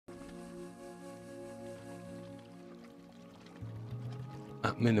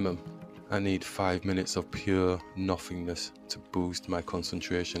At minimum, I need 5 minutes of pure nothingness to boost my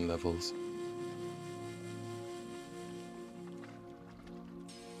concentration levels.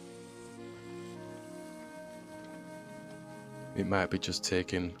 It might be just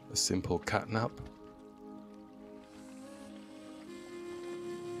taking a simple cat nap,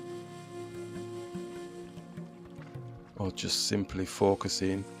 or just simply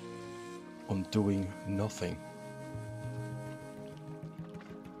focusing on doing nothing.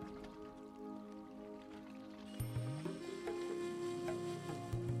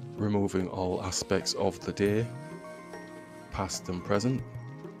 Removing all aspects of the day, past and present.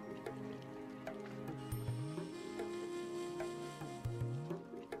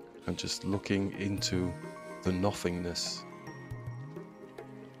 And just looking into the nothingness.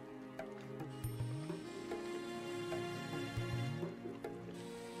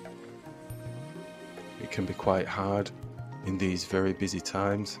 It can be quite hard in these very busy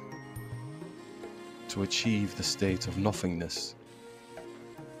times to achieve the state of nothingness.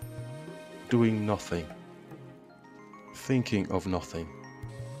 Doing nothing, thinking of nothing,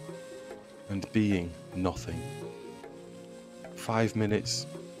 and being nothing. 5 minutes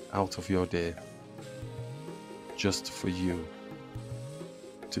out of your day, just for you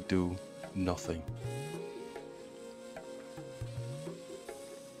to do nothing.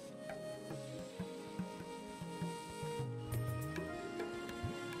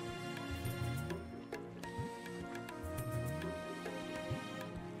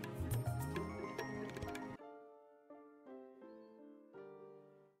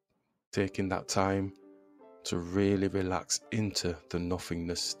 Taking that time to really relax into the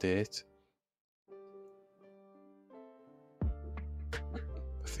nothingness state.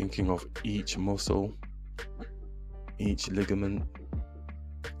 Thinking of each muscle, each ligament,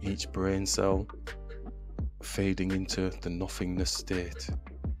 each brain cell fading into the nothingness state.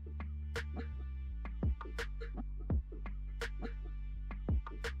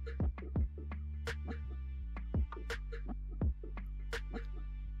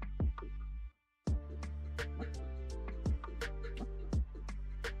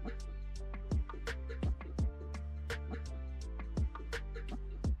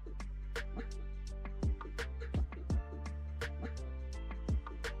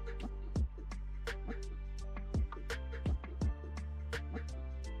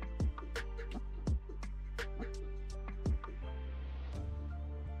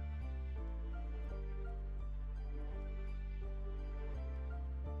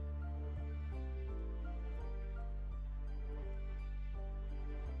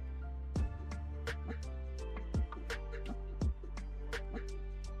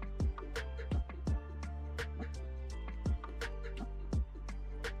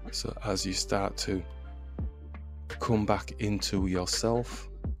 So as you start to come back into yourself,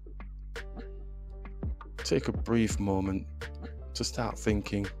 take a brief moment to start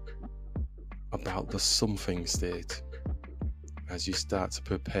thinking about the something state as you start to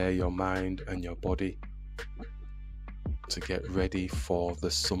prepare your mind and your body to get ready for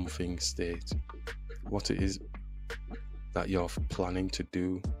the something state. What it is that you're planning to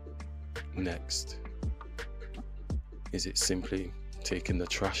do next. Is it simply taking the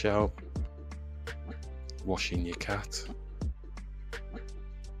trash out, washing your cat,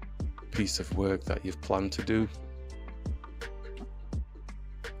 piece of work that you've planned to do?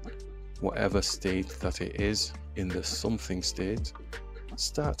 Whatever state that it is, in the something state,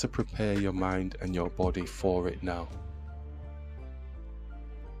 start to prepare your mind and your body for it now.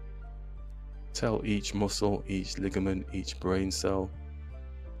 Tell each muscle, each ligament, each brain cell,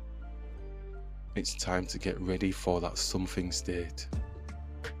 it's time to get ready for that something state.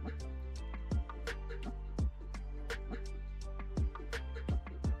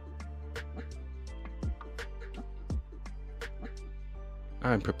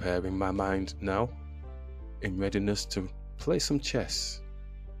 I'm preparing my mind now, in readiness to play some chess.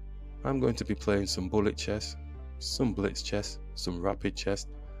 I'm going to be playing some bullet chess, some blitz chess, some rapid chess,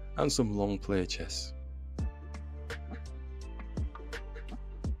 and some long play chess.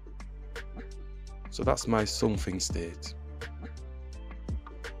 So that's my something state.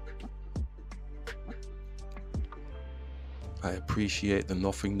 I appreciate the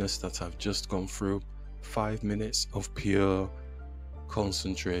nothingness that I've just gone through. 5 minutes of pure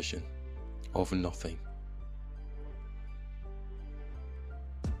concentration of nothing.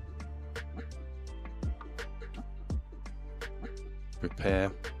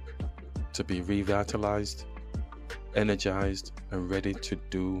 Prepare to be revitalized, energized, and ready to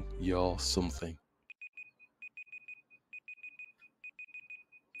do your something.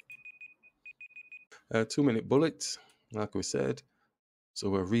 A 2-minute bullet, like we said, So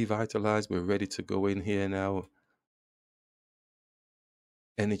we're revitalized, we're ready to go in here now.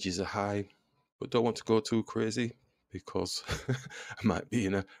 Energies are high, but don't want to go too crazy because I might be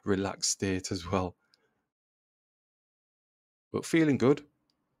in a relaxed state as well. But feeling good.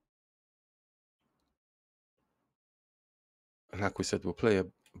 And like we said, we'll play a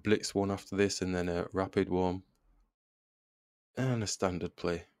blitz one after this, and then a rapid one, and a standard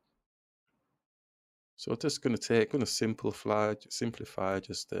play. So just going to simplify,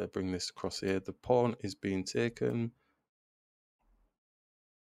 just bring this across here. The pawn is being taken.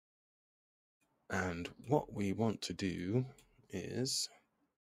 And what we want to do is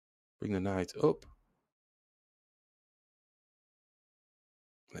bring the knight up.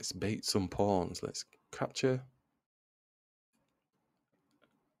 Let's bait some pawns. Let's capture.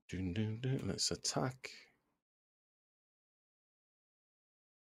 Let's attack.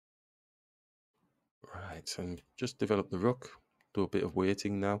 Right, and just develop the rook. Do a bit of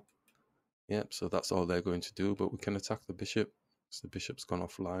waiting now. Yep, so that's all they're going to do, but we can attack the bishop. So the bishop's gone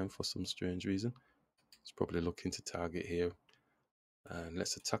offline for some strange reason. It's probably looking to target here. And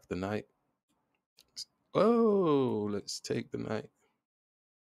let's attack the knight. Oh, let's take the knight.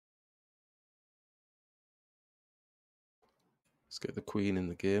 Let's get the queen in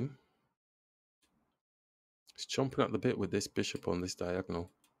the game. It's chomping at the bit with this bishop on this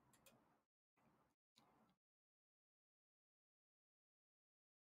diagonal.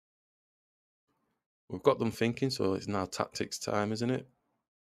 We've got them thinking, so it's now tactics time, isn't it?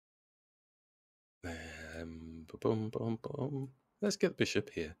 Let's get bishop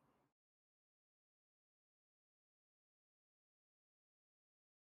here.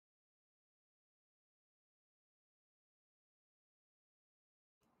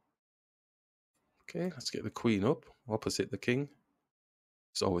 Okay, let's get the queen up opposite the king.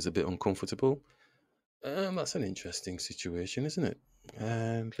 It's always a bit uncomfortable. That's an interesting situation, isn't it?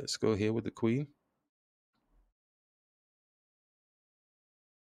 And let's go here with the queen.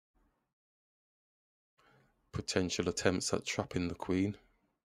 Potential attempts at trapping the queen.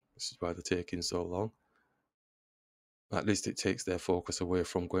 This is why they're taking so long. At least it takes their focus away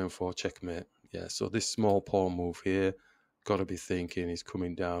from going for checkmate. Yeah, so this small pawn move here, got to be thinking he's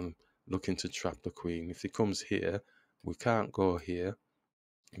coming down, looking to trap the queen. If he comes here, we can't go here.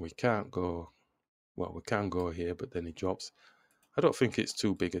 We can't go, well, we can go here, but then he drops. I don't think it's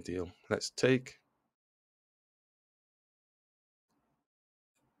too big a deal. Let's take.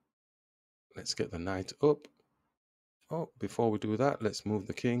 Let's get the knight up. Oh, before we do that, let's move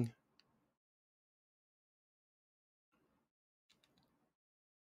the king.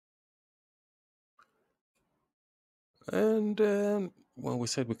 And, well, we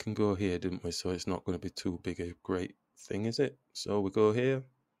said we can go here, didn't we? So it's not going to be too big a great thing, is it? So we go here.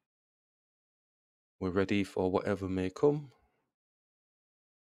 We're ready for whatever may come.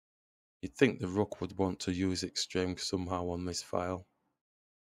 You'd think the rook would want to use its strength somehow on this file.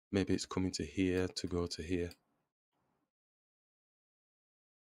 Maybe it's coming to here to go to here.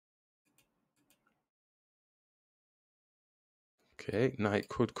 Okay, knight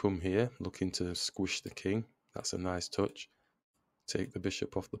could come here, looking to squish the king. That's a nice touch. Take the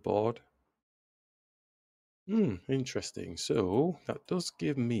bishop off the board. Interesting. So that does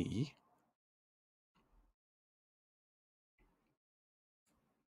give me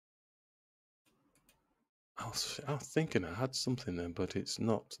I was thinking I had something there, but it's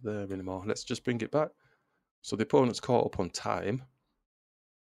not there anymore. Let's just bring it back. So the opponent's caught up on time.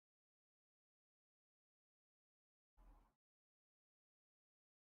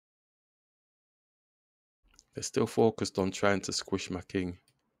 They're still focused on trying to squish my king,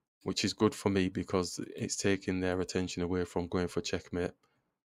 which is good for me because it's taking their attention away from going for checkmate.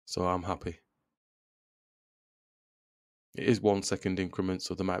 So I'm happy. It is 1 second increment,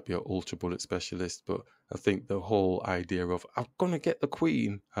 so there might be an ultra bullet specialist, but I think the whole idea of I'm going to get the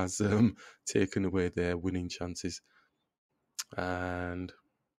queen has taken away their winning chances. And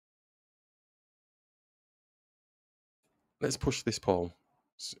let's push this pawn.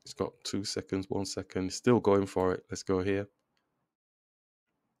 It's got 2 seconds, 1 second. Still going for it. Let's go here.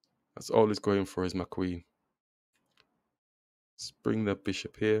 That's all it's going for is my queen. Let's bring the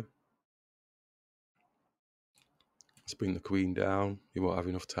bishop here. Let's bring the queen down. You won't have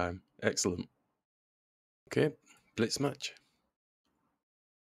enough time. Excellent. Okay, blitz match.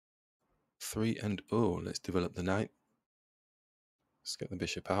 3-0. Let's develop the knight. Let's get the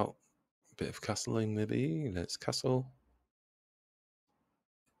bishop out. A bit of castling maybe. Let's castle.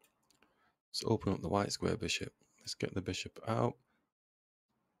 Let's open up the white square bishop. Let's get the bishop out.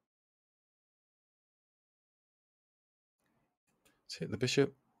 Let's hit the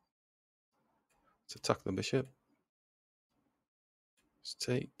bishop. Let's attack the bishop. Let's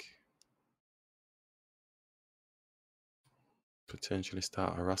take. Potentially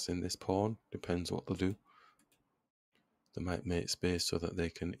start harassing this pawn. Depends what they'll do. They might make space so that they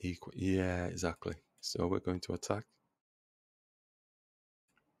can equal. Yeah, exactly. So we're going to attack.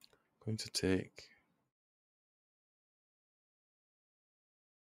 Going to take.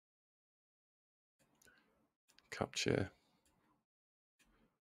 Capture.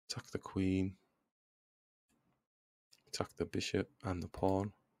 Attack the queen. Attack the bishop and the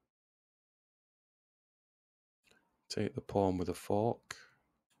pawn. Take the pawn with a fork.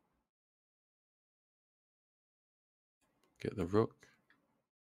 Get the rook.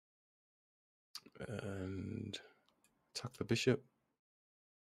 And attack the bishop.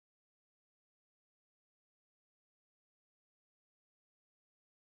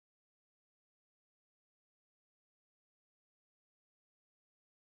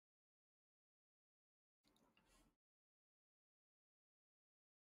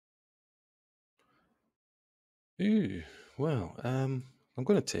 Ooh, well, I'm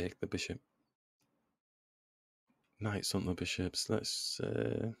going to take the bishop. Knights on the bishops. Let's.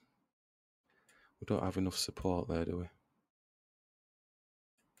 We don't have enough support there, do we?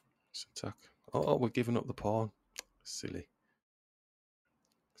 Let's attack. Oh, we're giving up the pawn. Silly.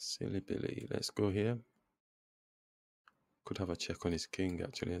 Silly Billy. Let's go here. Could have a check on his king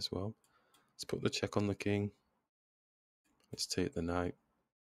actually as well. Let's put the check on the king. Let's take the knight.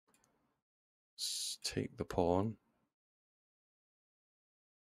 Let's take the pawn.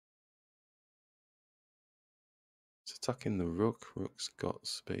 It's attacking the rook. Rook's got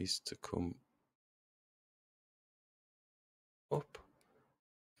space to come up.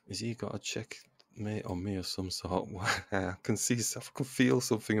 Has he got a checkmate on me of some sort? I can feel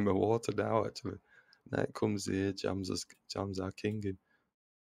something in my water now actually. Knight comes here, jams our king in.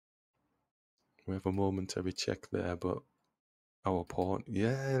 We have a momentary check there, but our pawn.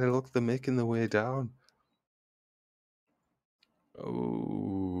 Yeah, look, they're making their way down.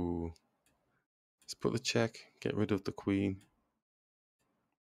 Oh. Let's put the check, get rid of the queen.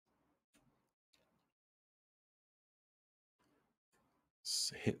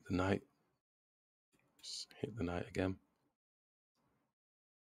 Let's hit the knight. Just hit the knight again.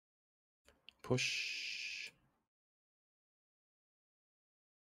 Push.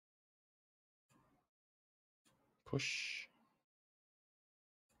 Push.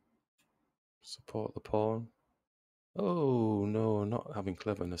 Support the pawn. Oh, no, not having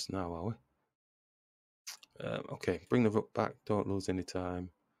cleverness now, are we? Okay, bring the rook back. Don't lose any time.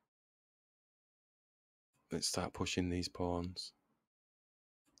 Let's start pushing these pawns.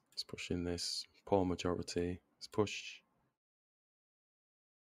 Let's push in this. Pawn majority. Let's push.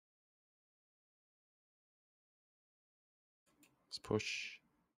 Let's push.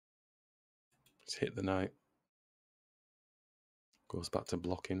 Let's hit the knight. Goes back to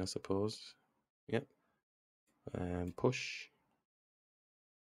blocking, I suppose. Yep. And push.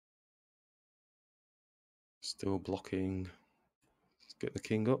 Still blocking. Let's get the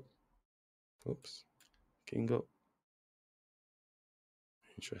king up. Oops. King up.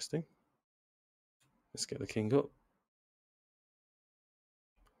 Interesting. Let's get the king up.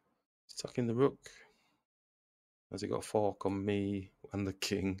 Attacking the rook. Has he got a fork on me and the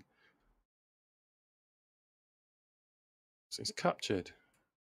king? So he's captured.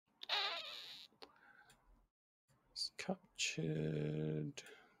 It's captured.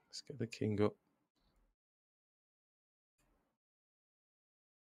 Let's get the king up.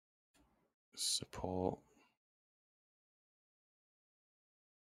 Support.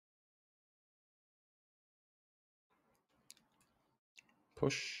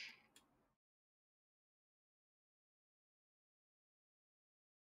 Push.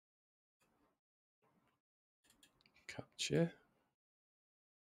 Capture.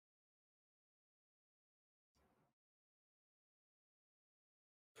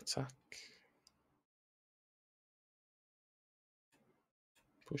 Attack.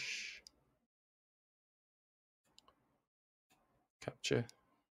 Push. Capture.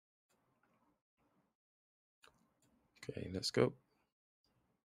 Okay, let's go.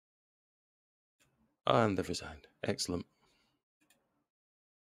 And they've resigned. Excellent.